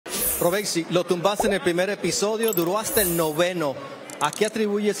Robeisy, lo tumbaste en el primer episodio, duró hasta el noveno. ¿A qué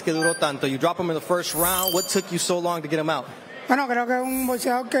atribuyes que duró tanto? You drop him in the first round. What took you so long to get him out? Bueno, creo que es un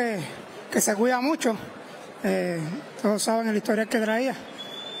boxeador que se cuida mucho. Todos saben el historial que traía.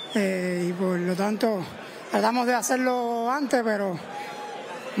 Y por lo tanto, tratamos de hacerlo antes, pero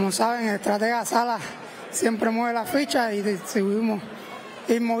como saben, el estratega Sala siempre mueve la ficha y decidimos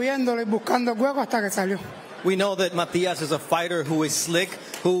ir moviéndolo y buscando el hueco hasta que salió. We know that Matias is a fighter who is slick,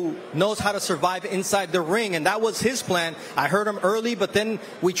 who knows how to survive inside the ring, and that was his plan. I heard him early, but then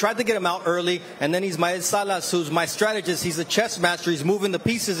we tried to get him out early, and then he's Mael Salas, who's my strategist. He's a chess master. He's moving the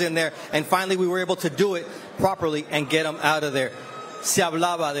pieces in there, and finally we were able to do it properly and get him out of there. Se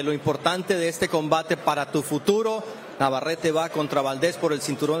hablaba de lo importante de este combate para tu futuro. Navarrete va contra Valdez por el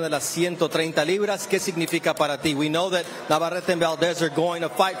cinturón de las 130 libras. ¿Qué significa para ti? We know that Navarrete and Valdez are going to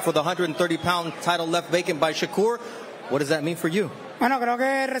fight for the 130-pound title left vacant by Shakur. What does that mean for you? Bueno, creo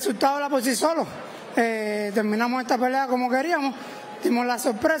que el resultado habla por sí solo. Terminamos esta pelea como queríamos. Dimos la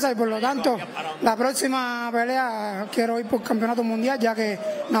sorpresa y por lo tanto la próxima pelea quiero ir por campeonato mundial ya que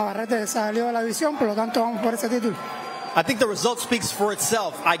Navarrete salió de la división, por lo tanto vamos por ese título. I think the result speaks for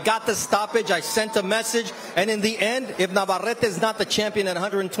itself. I got the stoppage, I sent a message, and in the end, if Navarrete is not the champion at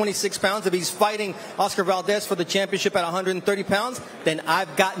 126 pounds, if he's fighting Oscar Valdez for the championship at 130 pounds, then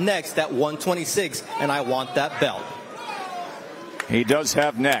I've got next at 126, and I want that belt. He does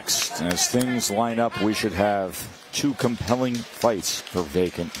have next. As things line up, we should have two compelling fights for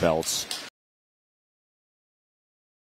vacant belts.